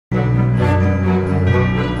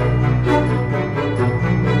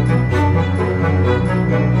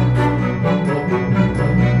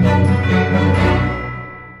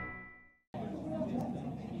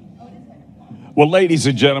Well, ladies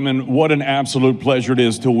and gentlemen, what an absolute pleasure it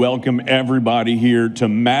is to welcome everybody here to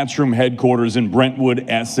Matchroom headquarters in Brentwood,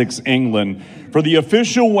 Essex, England, for the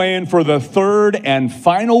official weigh-in for the third and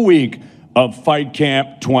final week of Fight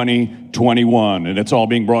Camp 2021. And it's all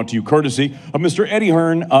being brought to you courtesy of Mr. Eddie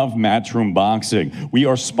Hearn of Matchroom Boxing. We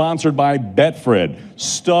are sponsored by Betfred,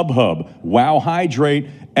 StubHub, Wow Hydrate,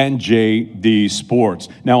 and JD Sports.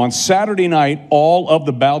 Now, on Saturday night, all of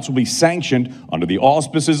the bouts will be sanctioned under the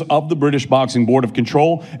auspices of the British Boxing Board of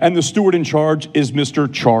Control, and the steward in charge is Mr.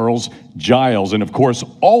 Charles Giles. And of course,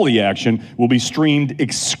 all the action will be streamed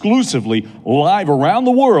exclusively live around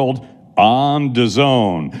the world on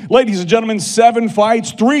DAZN. Ladies and gentlemen, 7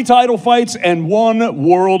 fights, 3 title fights, and 1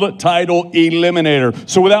 world title eliminator.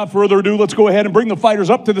 So without further ado, let's go ahead and bring the fighters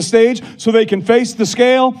up to the stage so they can face the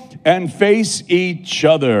scale and face each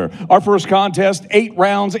other. Our first contest, 8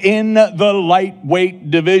 rounds in the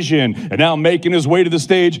lightweight division. And now making his way to the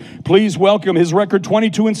stage, please welcome his record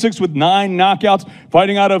 22-6 with 9 knockouts,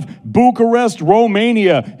 fighting out of Bucharest,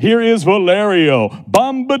 Romania. Here is Valerio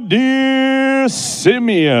Bombardier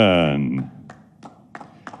Simeon.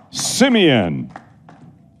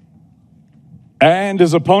 And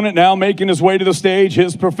his opponent now making his way to the stage,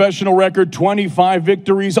 his professional record, 25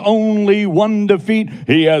 victories, only 1 defeat.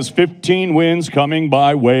 He has 15 wins coming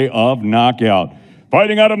by way of knockout.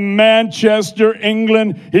 Fighting out of Manchester,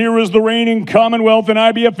 England, here is the reigning Commonwealth and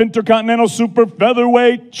IBF Intercontinental Super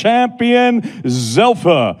Featherweight Champion,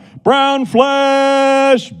 Zelfa Brown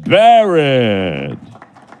Flash Barrett.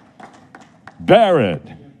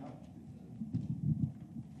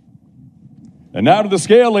 And now to the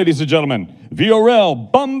scale, ladies and gentlemen, Viorel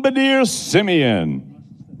Bombardier Simeon.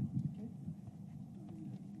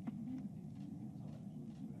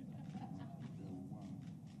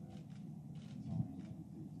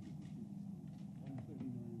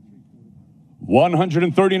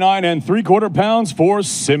 £139.75 for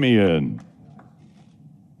Simeon.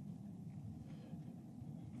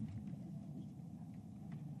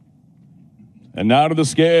 And now to the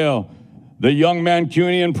scale, the young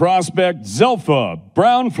Mancunian prospect, Zelfa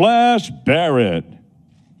Brown Flash Barrett.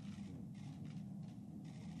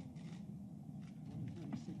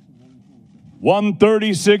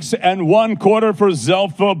 $136.25 for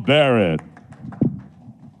Zelfa Barrett.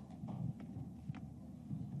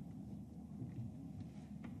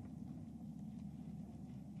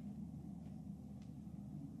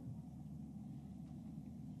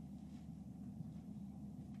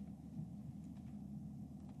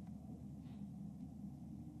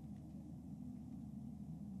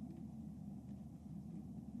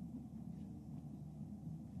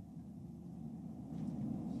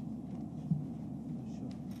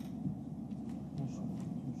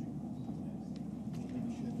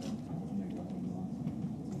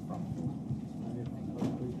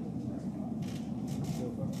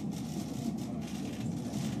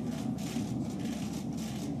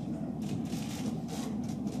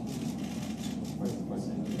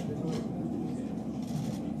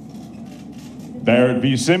 Barrett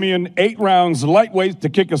v. Simeon, 8 rounds lightweight to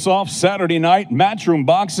kick us off Saturday night, Matchroom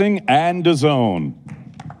Boxing and DAZN.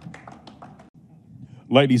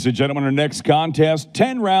 Ladies and gentlemen, our next contest,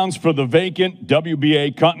 10 rounds for the vacant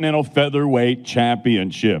WBA Continental Featherweight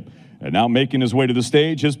Championship. And now making his way to the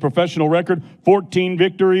stage, his professional record, 14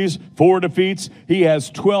 victories, 4 defeats. He has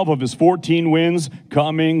 12 of his 14 wins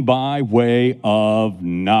coming by way of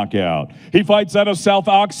knockout. He fights out of South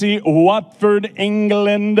Oxy, Watford,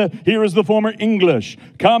 England. Here is the former English,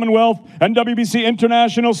 Commonwealth, and WBC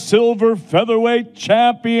International Silver Featherweight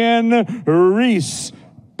Champion, Reece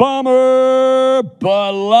Bellotti.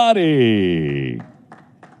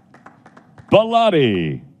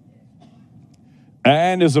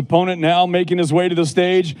 And his opponent now making his way to the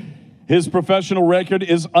stage. His professional record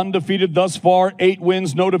is undefeated thus far, 8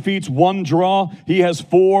 wins, no defeats, 1 draw. He has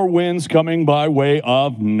 4 wins coming by way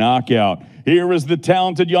of knockout. Here is the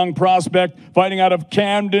talented young prospect fighting out of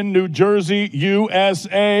Camden, New Jersey,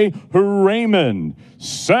 USA, Raymond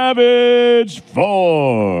Savage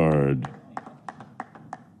Ford.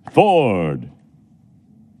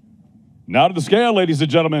 Now to the scale, ladies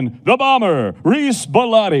and gentlemen, the bomber, Reece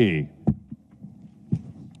Bellotti.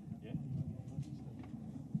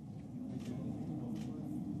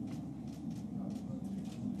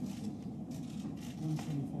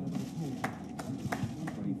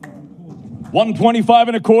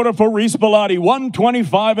 $125.25 for Reece Bellotti.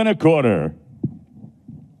 $125.25.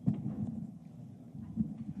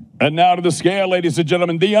 And now to the scale, ladies and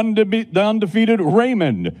gentlemen, the undefeated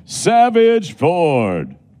Raymond Savage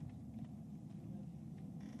Ford.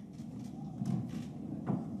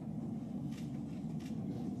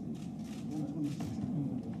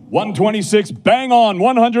 126, bang on,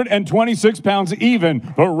 126 pounds even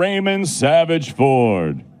for Raymond Savage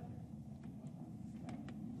Ford.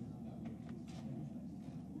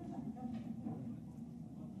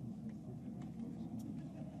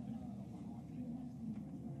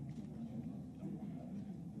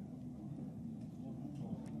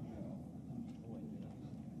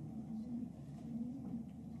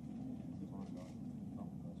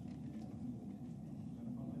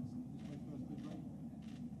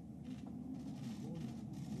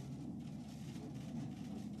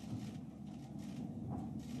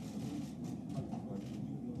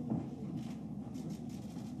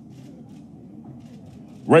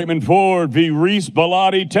 Raymond Ford v. Reece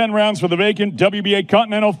Bellotti, 10 rounds for the vacant WBA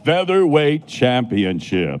Continental Featherweight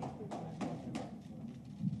Championship.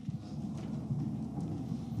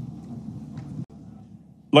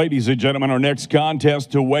 Ladies and gentlemen, our next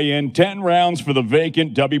contest to weigh in 10 rounds for the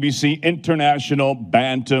vacant WBC International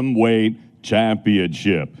Bantamweight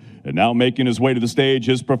Championship. And now making his way to the stage,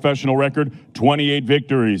 his professional record, 28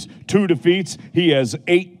 victories, 2 defeats. He has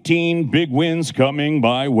 18 big wins coming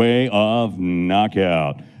by way of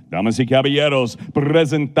knockout. Damas y caballeros,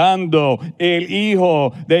 presentando el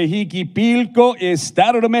hijo de Jiquipilco,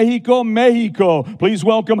 Estado de México, México. Please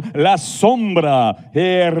welcome La Sombra,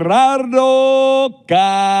 Gerardo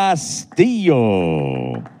Castillo.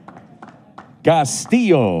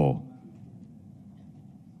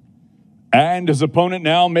 And his opponent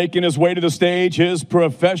now making his way to the stage, his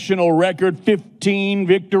professional record, 15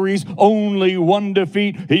 victories, only 1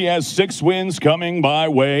 defeat. He has 6 wins coming by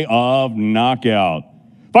way of knockout.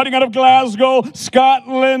 Fighting out of Glasgow,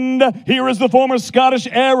 Scotland, here is the former Scottish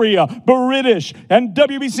area, British, and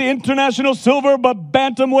WBC International Silver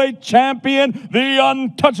Bantamweight Champion, the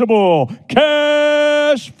untouchable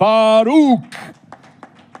Kash Farooq.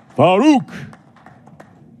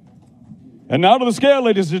 And now to the scale,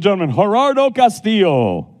 ladies and gentlemen, Gerardo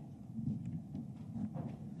Castillo.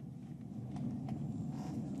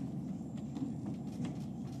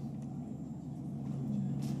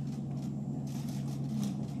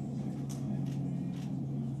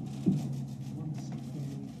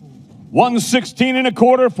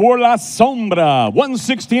 $116.25 for La Sombra.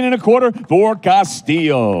 $116.25 for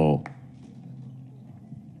Castillo.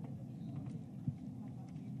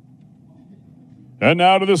 And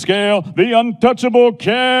now to the scale, the untouchable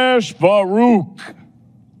Kash Farooq.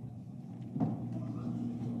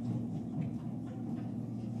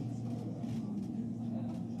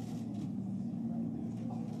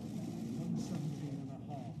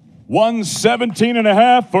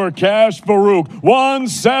 $117.5 for Kash Farooq.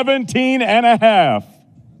 $117.5.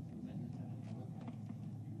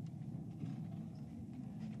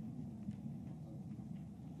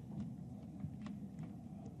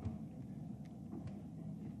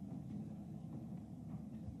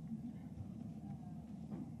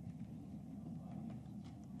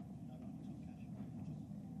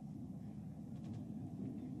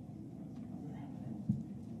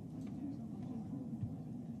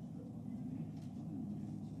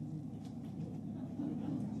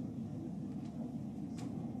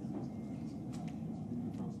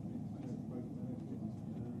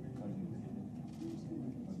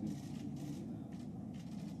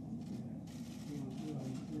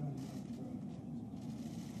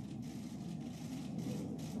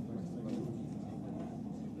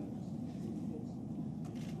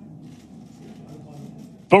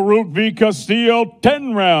 Farooq v. Castillo,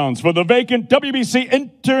 10 rounds for the vacant WBC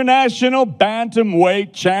International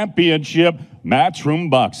Bantamweight Championship, Matchroom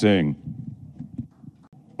Boxing.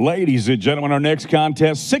 Ladies and gentlemen, our next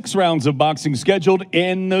contest, 6 rounds of boxing scheduled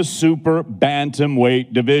in the Super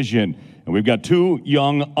Bantamweight division. And we've got 2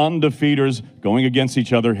 young undefeaters going against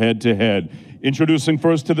each other head to head. Introducing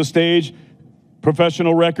first to the stage,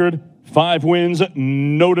 professional record, 5 wins,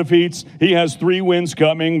 no defeats. He has 3 wins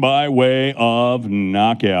coming by way of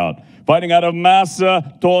knockout. Fighting out of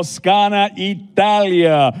Massa, Toscana,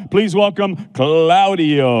 Italia. Please welcome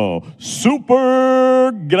Claudio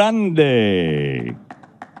Super Grande.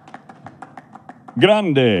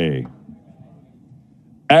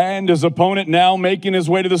 And his opponent now making his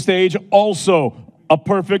way to the stage, also a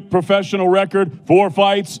perfect professional record, 4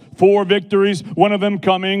 fights, 4 victories, one of them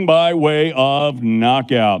coming by way of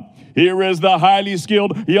knockout. Here is the highly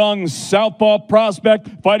skilled young southpaw prospect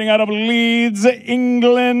fighting out of Leeds,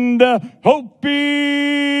 England,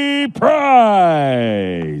 Hopi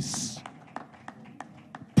Price.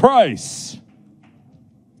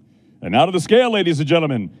 And out of the scale, ladies and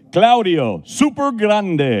gentlemen, Claudio Super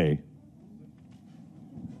Grande.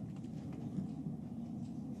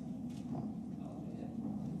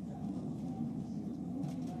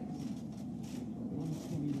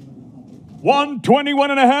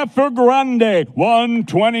 121.5 for Grande.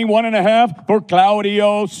 121.5 for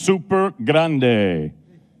Claudio Super Grande.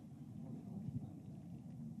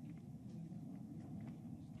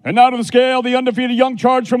 And now to the scale, the undefeated young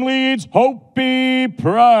charge from Leeds, Hopi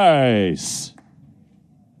Price.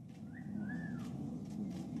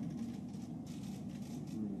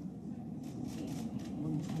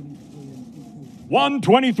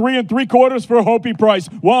 $123.75 for Hopi Price.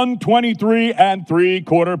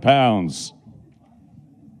 123.75 pounds.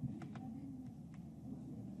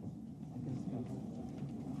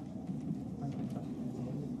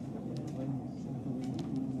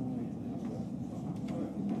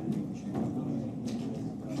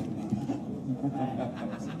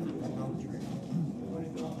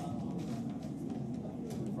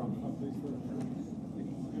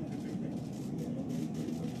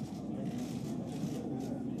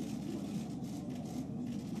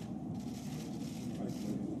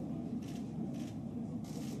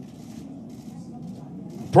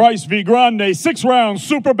 Price v. Grande, 6 rounds,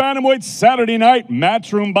 super bantamweight, Saturday night,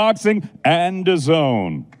 Matchroom Boxing and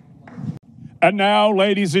DAZN. And now,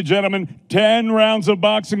 ladies and gentlemen, 10 rounds of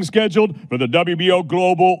boxing scheduled for the WBO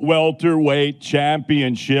Global Welterweight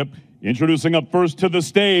Championship. Introducing up first to the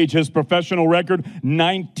stage, his professional record,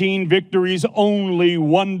 19 victories, only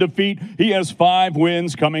 1 defeat. He has 5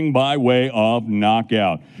 wins coming by way of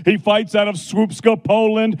knockout. He fights out of Słupska,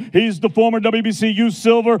 Poland. He's the former WBC youth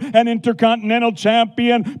silver and intercontinental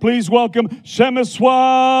champion. Please welcome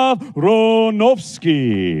Przemysław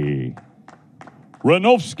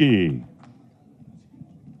Ranowski.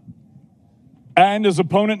 And his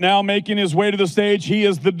opponent now making his way to the stage, he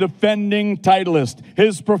is the defending titleist.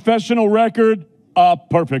 His professional record, a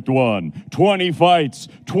perfect one. 20 fights,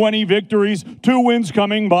 20 victories, 2 wins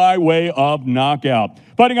coming by way of knockout.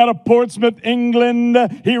 Fighting out of Portsmouth, England,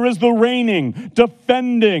 here is the reigning,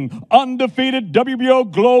 defending, undefeated WBO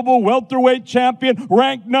Global Welterweight Champion,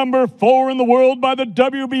 ranked number 4 in the world by the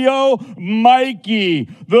WBO, Mikey,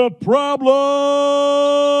 the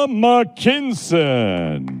Problem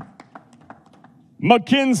McKinson.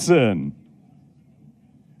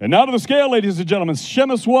 And now to the scale, ladies and gentlemen,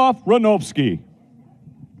 Przemysław Ranowski.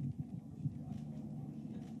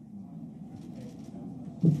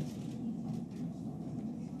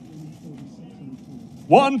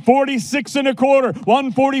 $146.25.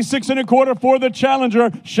 $146.25 for the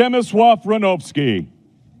challenger, Przemysław Ranowski.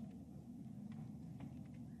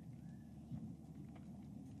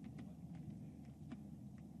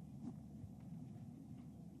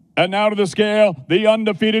 And now to the scale, the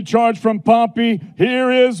undefeated charge from Pompey.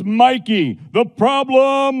 Here is Mikey, the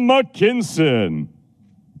Problem McKinson.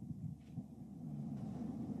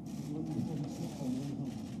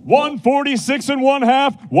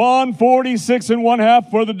 $146.5.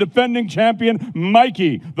 $146.5 for the defending champion,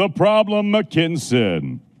 Mikey, the Problem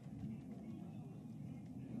McKinson.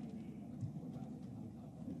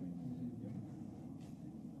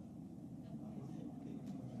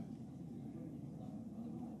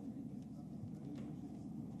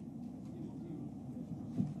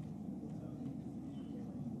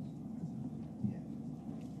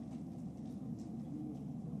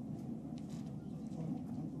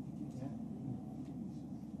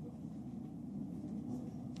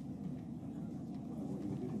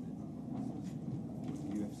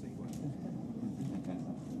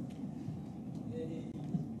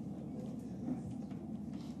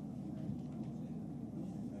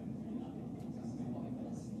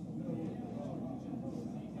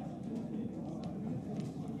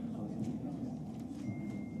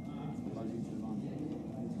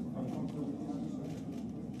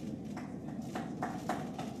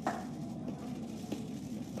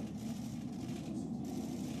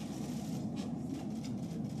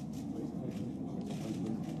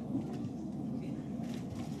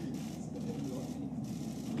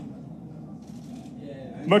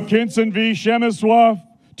 McKinson v. Przemysław.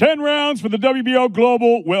 10 rounds for the WBO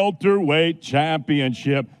Global Welterweight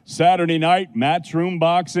Championship. Saturday night, Matchroom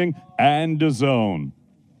Boxing and DAZN.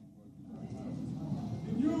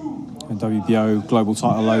 A WBO global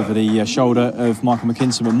title over the shoulder of Michael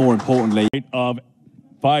McKinson, but more importantly, of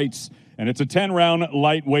fights, and it's a 10-round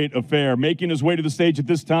lightweight affair. Making his way to the stage at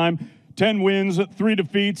this time, 10 wins, 3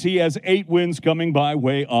 defeats. He has 8 wins coming by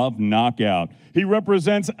way of knockout. He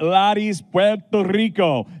represents Lares, Puerto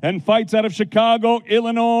Rico, and fights out of Chicago,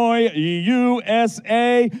 Illinois,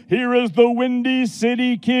 USA. Here is the Windy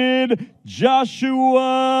City Kid,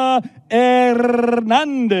 Joshua Hernandez.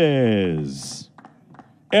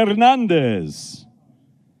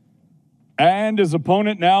 And his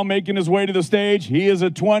opponent now making his way to the stage. He is a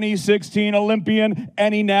 2016 Olympian,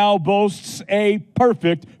 and he now boasts a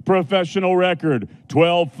perfect professional record.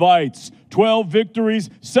 12 fights, 12 victories,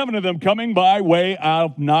 7 of them coming by way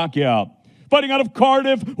of knockout. Fighting out of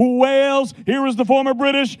Cardiff, Wales, here is the former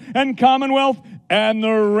British and Commonwealth and the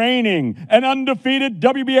reigning and undefeated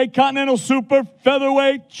WBA Continental Super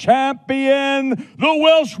Featherweight Champion, the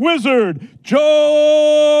Welsh Wizard,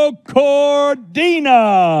 Joe Cordina.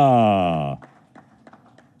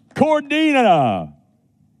 Cordina.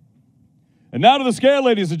 And now to the scale,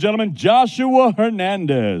 ladies and gentlemen, Joshua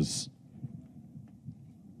Hernandez.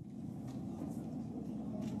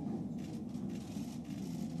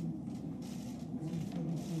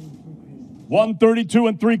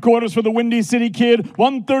 132 3/4 for the Windy City Kid.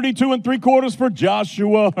 132 3/4 for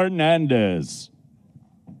Joshua Hernandez.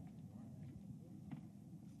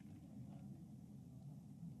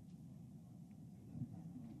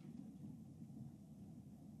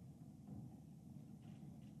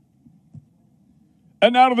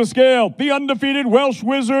 And now to the scale, the undefeated Welsh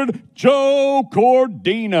Wizard, Joe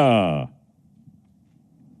Cordina.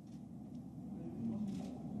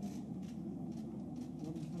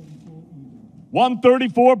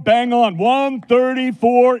 134, bang on.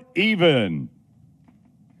 134 even.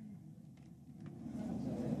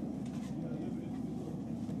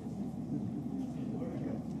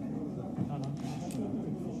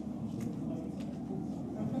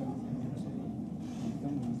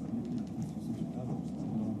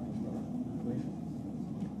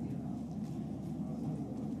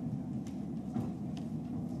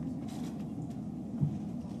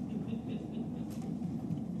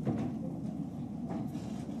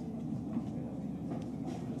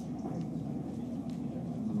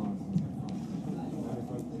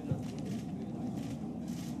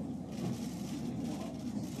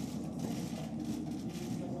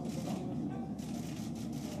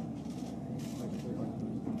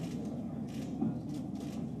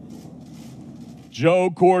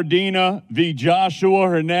 Joe Cordina v. Joshua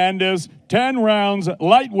Hernandez, 10 rounds,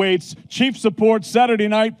 lightweights, Chief Support, Saturday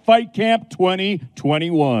Night Fight Camp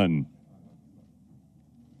 2021.